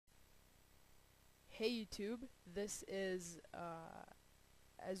Hey YouTube, this is,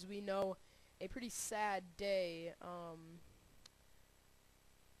 as we know, a pretty sad day.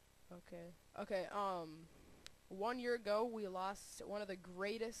 Okay. 1 year ago we lost one of the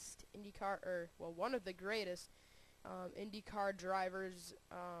greatest IndyCar drivers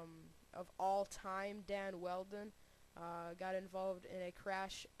of all time, Dan Wheldon. Got involved in a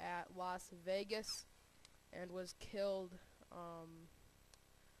crash at Las Vegas and was killed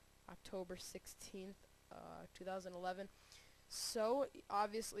October 16th, 2011. So,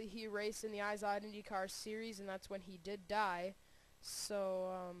 obviously, he raced in the IZOD IndyCar series, and that's when he did die.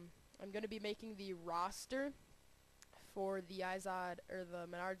 So, I'm going to be making the roster for the IZOD, or the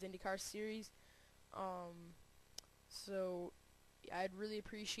Menards IndyCar series. So, I'd really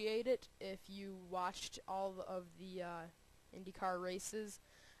appreciate it if you watched all of the IndyCar races.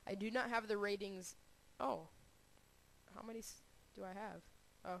 I do not have the ratings. Oh, how many do I have?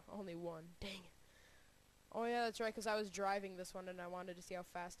 Oh, only one. Dang it. Oh yeah, that's right, because I was driving this one and I wanted to see how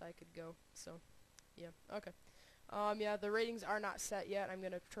fast I could go. So, yeah, okay. Yeah, the ratings are not set yet. I'm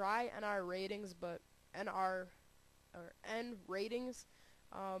gonna try NR ratings, but N ratings,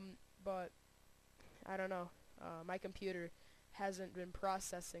 but I don't know. My computer hasn't been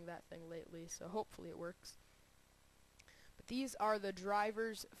processing that thing lately, so hopefully it works. But these are the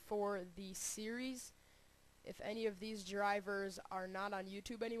drivers for the series. If any of these drivers are not on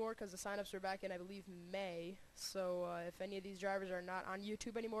YouTube anymore, because the signups are back in, I believe, May. So if any of these drivers are not on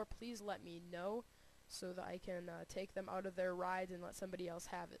YouTube anymore, please let me know so that I can take them out of their rides and let somebody else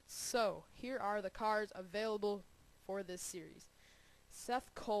have it. So here are the cars available for this series.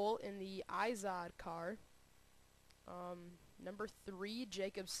 Seth Cole in the IZOD car. Number 3,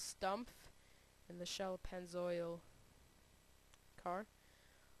 Jacob Stumpf in the Shell Pennzoil car.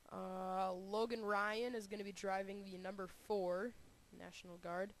 Logan Ryan is going to be driving the number 4 National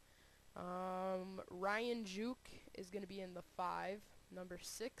Guard. Ryan Juke is going to be in the 5. Number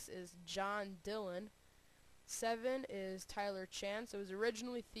 6 is John Dillon. 7 is Tyler Chance. It was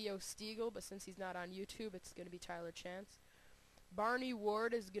originally Theo Stiegel, but since he's not on YouTube, it's going to be Tyler Chance. Barney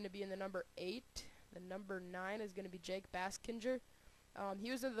Ward is going to be in the number 8. The number 9 is going to be Jake Baskinger.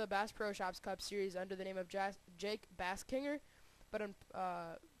 He was in the Bass Pro Shops Cup Series under the name of Jake Baskinger.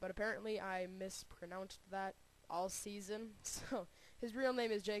 But apparently I mispronounced that all season. So his real name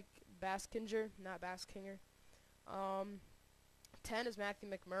is Jake Baskinger, not Baskinger. 10 is Matthew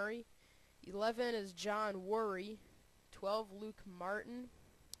McMurray. 11 is John Worry. 12 Luke Martin.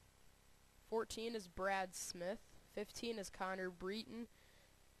 14 is Brad Smith. 15 is Connor Breton.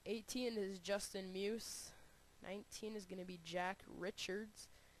 18 is Justin Muse. 19 is going to be Jack Richards.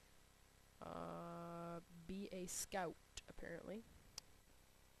 Be a scout, apparently,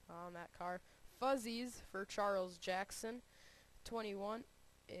 on that car. Fuzzies for Charles Jackson. 21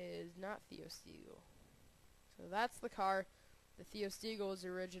 is not Theo Stiegel. So that's the car that Theo Stiegel was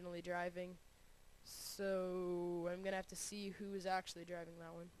originally driving. So I'm going to have to see who is actually driving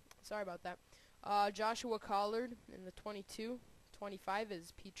that one. Sorry about that. Joshua Collard in the 22. 25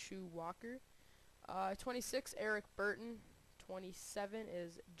 is Pichu Walker. 26, Eric Burton. 27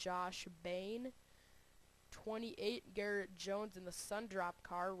 is Josh Bain. 28, Garrett Jones in the Sundrop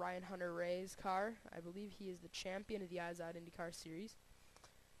car, Ryan Hunter-Reay's car. I believe he is the champion of the IZOD IndyCar series.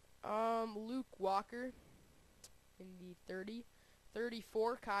 Luke Walker in the 30.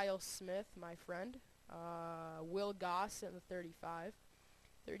 34, Kyle Smith, my friend. Will Goss in the 35.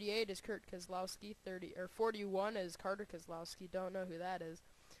 38 is Kurt Kozlowski. 41 is Carter Kozlowski. Don't know who that is.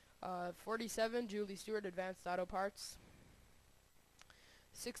 47, Julie Stewart, Advanced Auto Parts.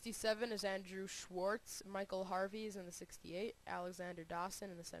 67 is Andrew Schwartz. Michael Harvey is in the 68. Alexander Dawson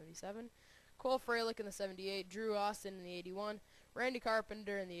in the 77. Cole Freilich in the 78. Drew Austin in the 81. Randy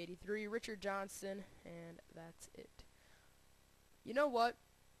Carpenter in the 83. Richard Johnson, and that's it. You know what?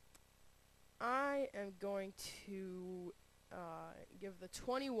 I am going to give the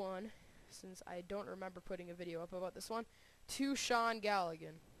 21, since I don't remember putting a video up about this one, to Sean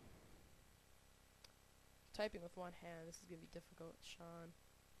Galligan. Typing with one hand, this is going to be difficult. Sean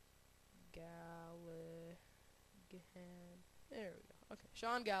Galligan. There we go. Okay,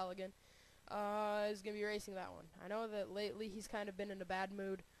 Sean Galligan is going to be racing that one. I know that lately he's kind of been in a bad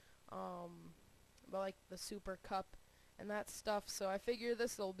mood, but like the Super Cup and that stuff. So I figure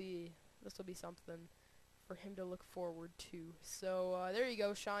this will be something for him to look forward to. So there you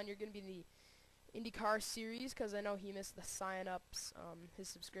go, Sean. You're going to be in the IndyCar series, because I know he missed the sign-ups. His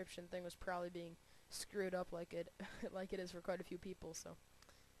subscription thing was probably being screwed up like it is for quite a few people. So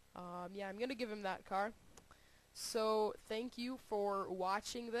yeah, I'm gonna give him that car. So thank you for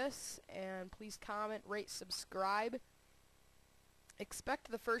watching this, and please comment, rate, subscribe.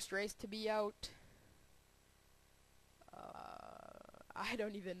 Expect the first race to be out I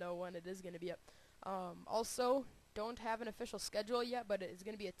don't even know when it is going to be up. Also, don't have an official schedule yet, but it is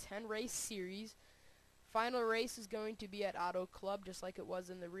going to be a 10-race series. Final race is going to be at Auto Club, just like it was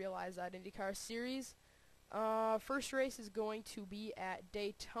in the Realize That IndyCar series. First race is going to be at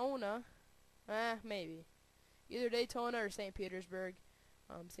Daytona. Maybe. Either Daytona or St. Petersburg.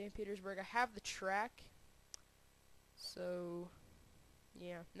 St. Petersburg, I have the track. So,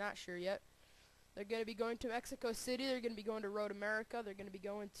 yeah, not sure yet. They're going to be going to Mexico City. They're going to be going to Road America. They're going to be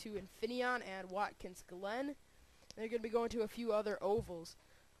going to Infineon and Watkins Glen. They're going to be going to a few other ovals.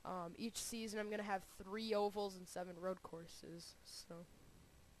 Each season I'm going to have 3 ovals and 7 road courses. So,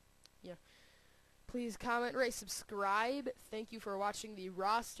 yeah. Please comment, rate, subscribe. Thank you for watching the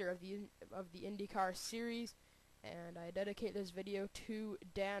roster of the IndyCar series. And I dedicate this video to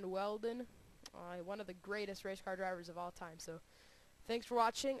Dan Wheldon, one of the greatest race car drivers of all time. So, thanks for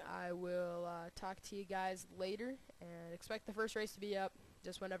watching. I will talk to you guys later, and expect the first race to be up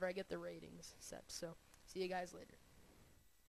just whenever I get the ratings set. So, see you guys later.